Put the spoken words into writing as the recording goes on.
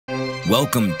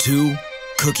Welcome to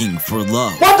Cooking for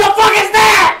Love. What the fuck is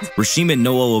that? Rasheam and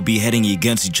Noah will be heading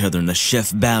against each other in a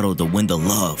chef battle to win the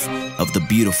love of the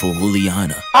beautiful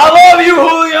Juliana. I love you,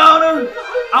 Juliana.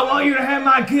 I want you to have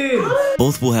my kids.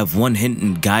 Both will have one hint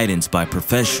and guidance by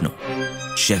professional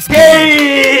chef.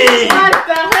 Hey! What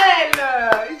the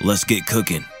hell? Let's get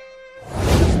cooking.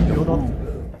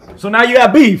 So now you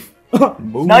have beef.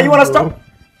 Now you want to start?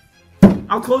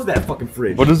 I'll close that fucking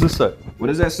fridge. What does this say? What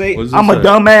does that say? Does I'm a say?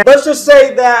 dumb man. Let's just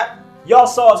say that y'all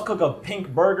saw us cook a pink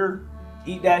burger.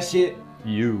 Eat that shit.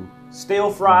 You. Stale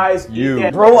fries. You. Eat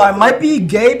that. Bro, I might be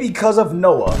gay because of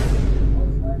Noah.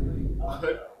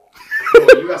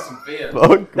 You got some fans.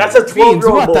 That's a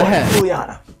 12-year-old boy, the heck?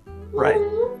 Juliana. Right.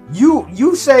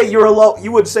 You say you're a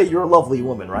you would say you're a lovely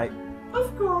woman, right?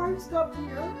 Of course, up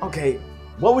here. Okay.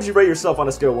 What would you rate yourself on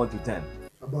a scale of 1 through 10?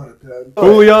 About a 10.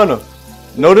 Juliana,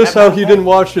 notice how he didn't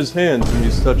wash his hands when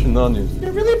he's touching the onions.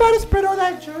 You're really about to spread all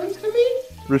that germs to me?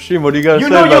 Rasheam, what do you got to say You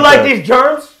know about you like that? these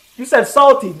germs? You said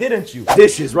salty, didn't you?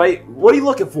 Dishes, right? What are you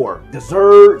looking for?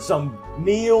 Dessert, some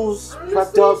meals,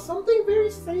 prepped Honestly, up? something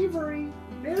very savory,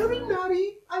 very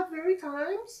nutty at very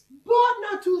times, but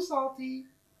not too salty.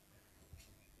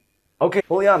 Okay,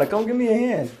 Juliana, come give me a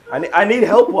hand. I need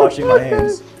help washing my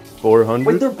hands. 400?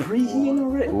 Wait, they're preheating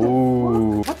already?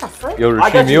 Ooh. What the frick? Yo,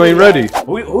 I got Rasheam, you ain't ready.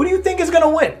 Who do you think is gonna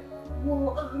win?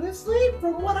 Well, honestly,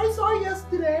 from what I saw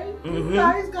yesterday, you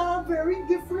guys got a very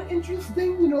different,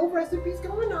 interesting, recipes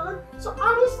going on. So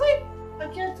honestly, I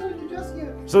can't tell you just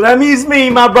yet. So that means me,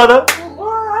 my brother.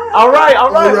 All right.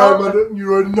 Alright.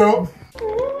 You already know.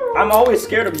 I'm always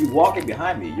scared of you walking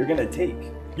behind me. You're gonna take.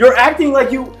 You're acting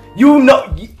like you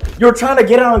know, you're trying to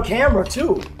get it on camera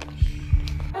too.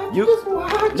 You just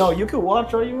watch. No, you can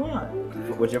watch all you want.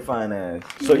 With your fine ass.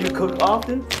 So you cook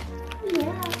often?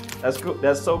 Yeah. That's cool.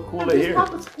 That's so cool to Just hear.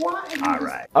 pop a squat and All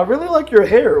right. I really like your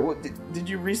hair. Did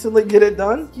you recently get it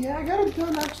done? Yeah, I got it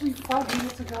done actually 5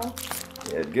 minutes ago.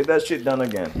 Yeah, get that shit done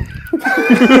again.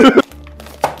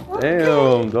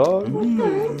 Damn, dog.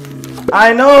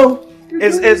 I know.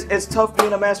 It's tough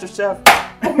being a master chef.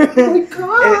 Oh my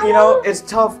God. It's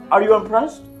tough. Are you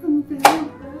impressed? I'm very impressed.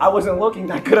 I wasn't looking.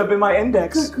 That could have been my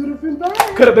index. That could have been bad.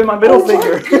 Could have been my middle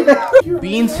finger.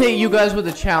 Beans hit you guys with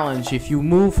a challenge. If you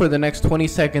move for the next 20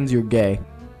 seconds, you're gay.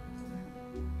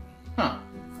 Huh.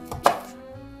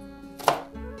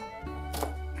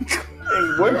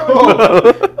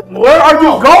 Where are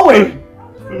you going?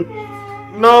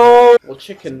 No. Well,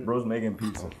 chicken. Bro's making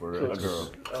pizza for a girl.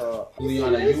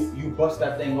 Juliana, you bust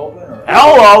that thing open or?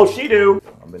 Hello, she do.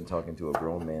 I've been talking to a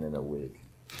grown man in a wig.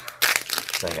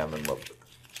 Saying I'm in love with her.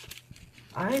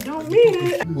 I don't mean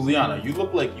it. Juliana, you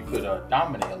look like you could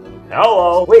dominate a little bit.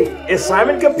 Hello. Wait, is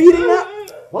Simon competing now?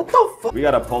 What the fuck? We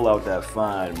gotta pull out that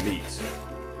fine meat.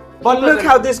 But look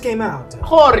how this came out.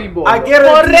 Horrible. I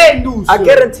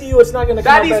guarantee you it's not gonna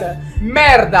come out better.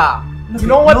 merda. You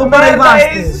know what Nobody wants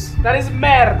merda is? That is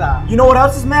merda. You know what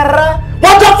else is merda?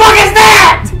 What the fuck is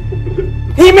that?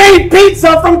 He made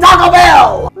pizza from Taco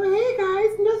Bell! But hey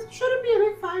guys, this shouldn't be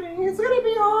any fighting. It's gonna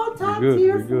be all top We're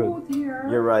tier good, we're food here.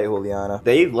 You're right, Juliana.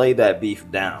 They laid that beef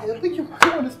I down. think you might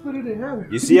want to split it in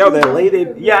half. You see how they laid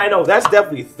it? Yeah, I know. That's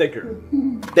definitely thicker.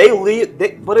 But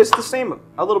it's the same.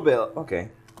 A little bit. Okay.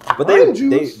 But Lime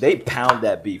juice. they pound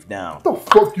that beef down. What the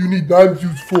fuck you need lime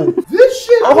juice for? This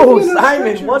shit. Oh, is in a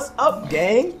Simon, stretcher. what's up,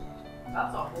 gang?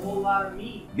 That's a whole lot of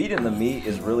meat. Beating the meat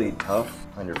is really tough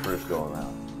on your first go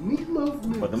around. Meatloaf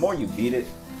mix. But the more you beat it,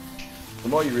 the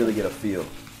more you really get a feel.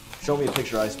 Show me a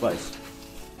picture of Ice Spice.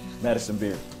 Madison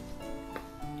Beer.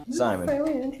 Simon.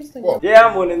 Fairly interesting. Yeah,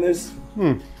 I'm winning this.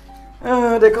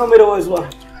 They call me the always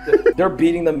what? They're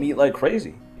beating the meat like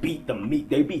crazy. Beat the meat.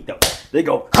 They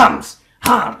go hums.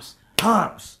 You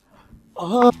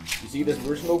see this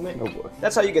verse movement? Oh boy.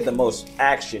 That's how you get the most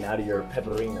action out of your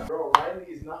pepperina. Bro, Riley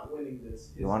is not winning this.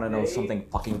 You want to know something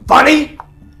fucking funny?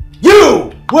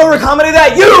 You! Whoever commented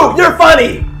that, you're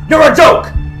funny! You're a joke!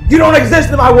 You don't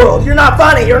exist in my world! You're not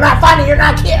funny! You're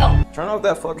not cute! Turn off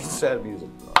that fucking sad music,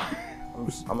 bro.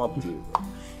 I'm up to you.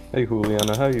 Hey,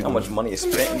 Juliana, how you doing? How much money is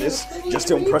spent in this just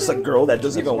to impress a girl that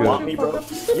doesn't even want me, bro?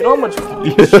 You know how much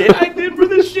shit I did for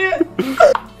this shit?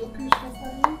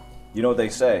 You know what they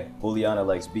say? Juliana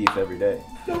likes beef every day.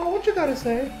 No, what you gotta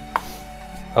say?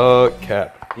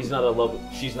 Cap. She's not a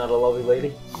lovely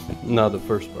lady? Not the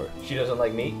first part. She doesn't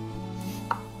like meat?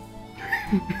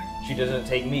 She doesn't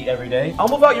take meat every day? I'll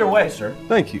move out your way, sir.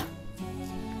 Thank you.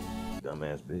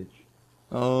 Dumbass bitch.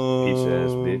 Pizza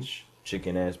ass bitch.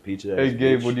 Chicken ass pizza ass Hey,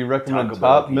 Gabe, bitch. would you recommend Taco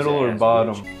Bell top, middle, pizza or ass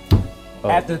bottom? bitch.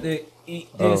 After they eat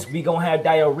this, we gonna have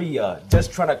diarrhea.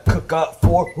 Just trying to cook up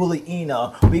for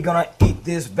Juliana. We gonna eat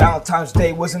this. Valentine's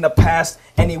Day was in the past.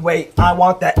 Anyway, I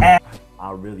want that ass.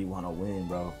 I really want to win,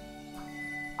 bro.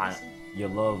 Your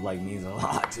love like means a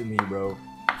lot to me, bro.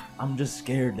 I'm just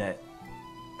scared that,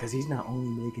 cause he's not only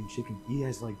making chicken, he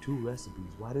has like 2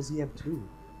 recipes. Why does he have 2?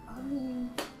 I mean,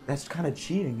 That's kind of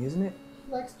cheating, isn't it?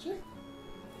 he likes chicken.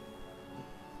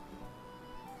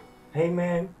 Hey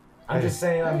man, I'm just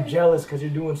saying I'm jealous cause you're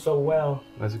doing so well.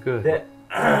 That's good. That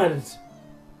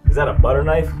is that a butter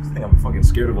knife? I think I'm fucking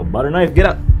scared of a butter knife. Get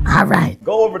up. All right.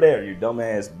 Go over there, you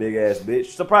dumbass, big ass bitch.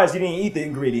 Surprised you didn't eat the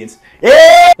ingredients.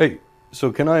 Yeah. Hey,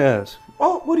 so can I ask,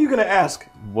 Oh, what are you gonna ask?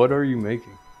 what are you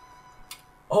making?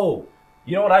 Oh,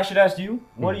 you know what I should ask you?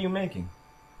 What are you making?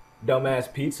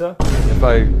 Dumbass pizza? If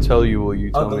I tell you, will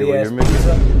you tell me Ugly what ass you're making?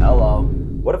 pizza? Hello.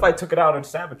 What if I took it out and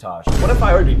sabotage? What if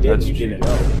I already did That's and you didn't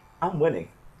cheating. know? I'm winning.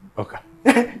 Okay.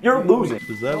 You're losing.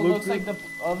 Does that It look looks good? like the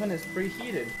oven is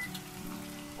preheated.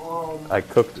 I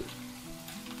cooked it.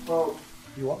 Well,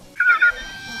 You what?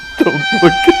 Don't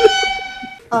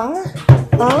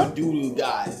look. Doodoo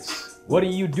guys. What do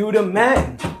you do to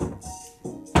men?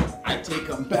 I take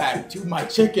them back to my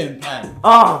chicken pen.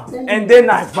 And then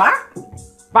I What?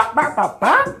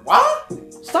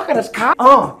 stuck in his cock.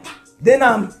 Then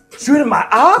I'm shooting my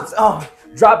ops.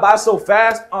 Drop by so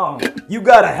fast. You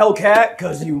got a Hellcat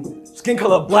cause you skin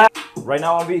color black. Right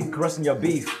now I'll be caressing your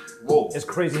beef. Whoa. It's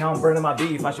crazy how I'm burning my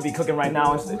beef. I should be cooking right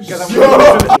now instead.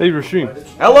 Hey, Rasheam,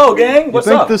 Hello, gang. you What's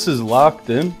think up? this is locked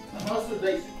in?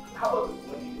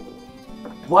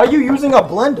 Why are you using a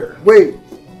blender? wait.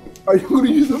 Are you gonna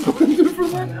use a blender for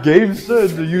that? Gabe said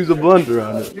to use a blender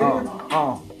on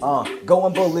it.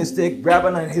 Going ballistic,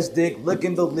 grabbing on his dick,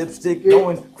 licking the lipstick,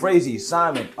 going crazy.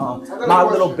 Simon, my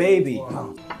little baby.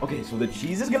 Okay, so the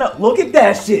cheese is gonna look at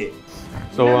that shit.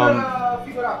 So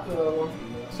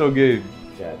so Gabe,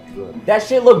 That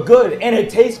shit look good and it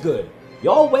tastes good.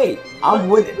 Y'all wait, I'm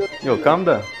with it. yo, calm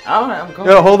down. I'm calm.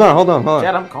 Yo, hold on.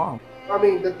 Chad, I'm calm. I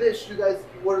mean, the dish you guys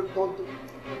were going to.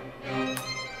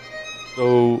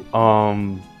 So,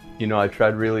 you know, I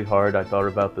tried really hard. I thought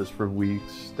about this for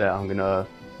weeks, that I'm gonna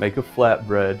make a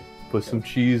flatbread, put some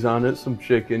cheese on it, some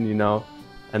chicken, you know,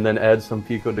 and then add some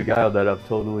pico de gallo that I've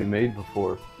totally made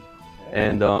before.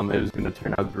 And it was gonna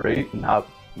turn out great, not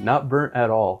burnt at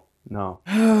all. No.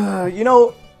 You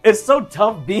know, it's so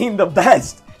tough being the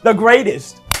best, the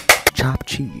greatest. Chopped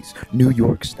cheese, New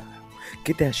York style.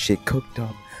 Get that shit cooked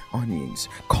up, onions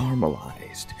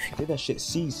caramelized. Get that shit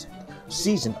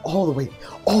seasoned all the way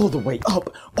up, all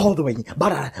the way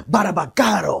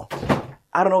barabagaro.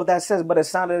 I don't know what that says, but it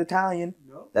sounded Italian.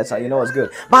 No. That's how you know it's good.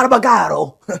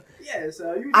 Barabagaro. Yes,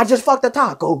 I just fucked a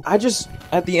taco.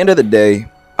 At the end of the day,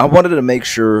 I wanted to make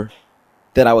sure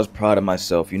that I was proud of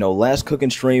myself. You know, last cooking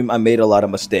stream, I made a lot of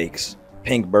mistakes.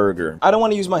 Pink burger. I don't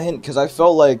want to use my hint because I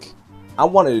felt like I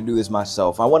wanted to do this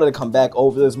myself. I wanted to come back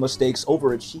over those mistakes,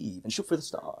 overachieve, and shoot for the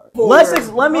stars.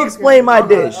 Let me explain my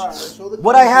dish. Show the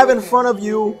What I have in front of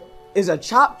you is a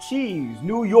chopped cheese,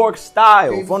 New York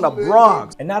style, from the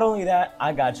Bronx. And not only that,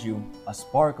 I got you a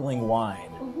sparkling wine.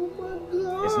 Oh my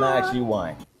god. It's not actually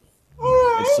wine.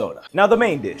 It's soda. Now the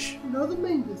main dish. Another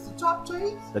main dish, the chopped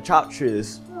cheese. The chopped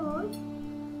cheese. Alright.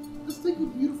 Let's take a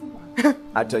beautiful bite.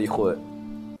 I tell you what.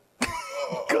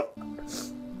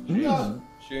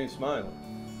 She ain't smiling.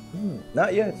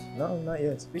 Not yet. No, not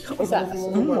yet.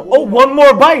 Oh, One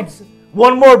more bite.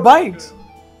 One more bite.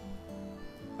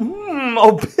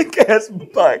 Big ass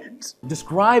bite.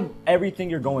 Describe everything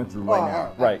you're going through right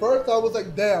now. Right. At first I was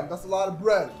like, damn, that's a lot of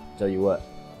bread. Tell you what.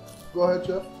 Go ahead,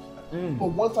 Chef. But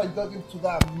once I dug into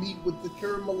that meat with the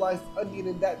caramelized onion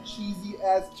and that cheesy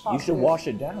ass chocolate, You should wash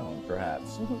it down,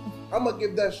 perhaps. I'm gonna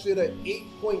give that shit an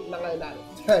 8.9 out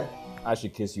of 10. I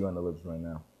should kiss you on the lips right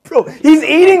now. Bro, he's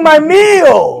eating my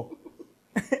meal!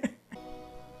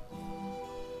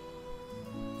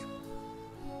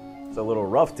 It's a little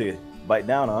rough to bite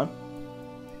down on.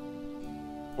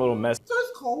 A little messy.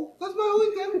 That's cold. That's my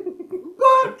only thing.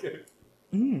 But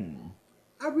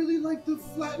I really like the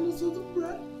flatness of the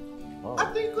bread. Oh.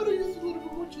 I think could have used a little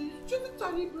bit more cheese. Just a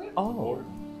tiny bit. Oh.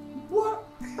 What?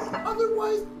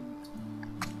 Otherwise,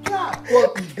 God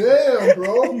fucking damn,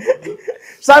 bro.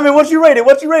 Simon, what you rated?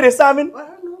 What you rated, Simon? I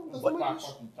don't know. That's my dish.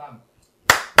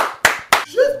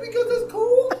 Just because it's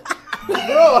cold?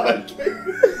 Bro, I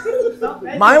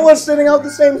can't. Mine was sitting out the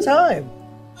same time.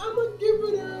 I'm gonna give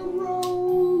it a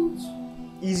rose.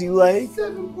 Easy leg.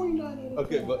 7.9 out of 10.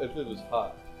 Okay, but if it was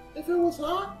hot. If it was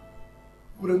hot,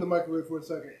 put it in the microwave for a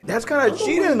second. That's kind of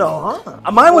cheating though,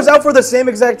 huh? Mine was out for the same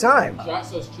exact time. Josh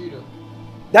says cheetah.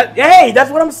 Hey, that's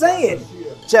what I'm saying.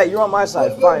 Chat, you're on my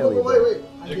side, finally.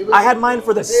 Wait. I had mine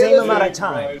for the same amount of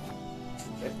time.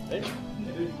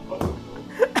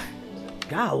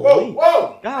 Golly.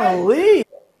 Whoa! Golly.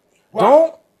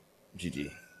 Don't.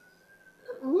 GG.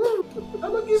 I'm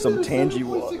gonna give Some it a tangy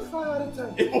water. 7.65 out of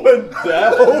 10. It went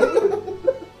down.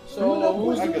 So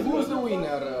who's the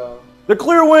winner? The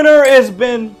clear winner has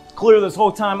been clear this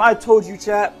whole time. I told you,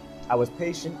 chat. I was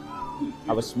patient.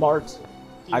 I was smart.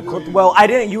 I cooked well. I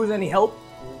didn't use any help.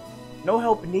 No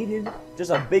help needed.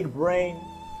 Just a big brain.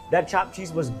 That chopped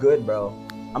cheese was good, bro.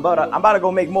 I'm about to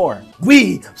go make more.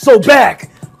 We so back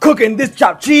cooking this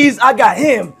chopped cheese. I got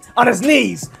him on his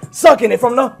knees, sucking it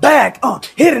from the back,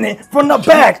 hitting it from the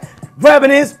back,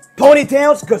 grabbing his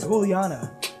ponytails, cause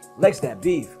Juliana likes that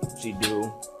beef. She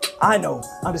do. I know.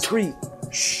 I'm discreet.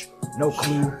 Shh. No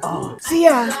clue. See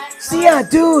ya,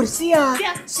 dude.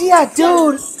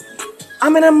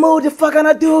 I'm in a mood to fuck on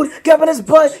a dude, grabbing his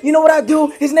butt. You know what I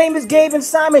do? His name is Gabe and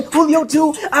Simon, Julio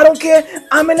too. I don't care.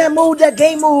 I'm in that mood, that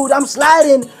gay mood. I'm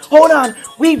sliding. Hold on,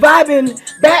 we vibing.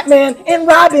 Batman and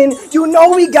Robin. You know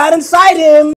we got inside him.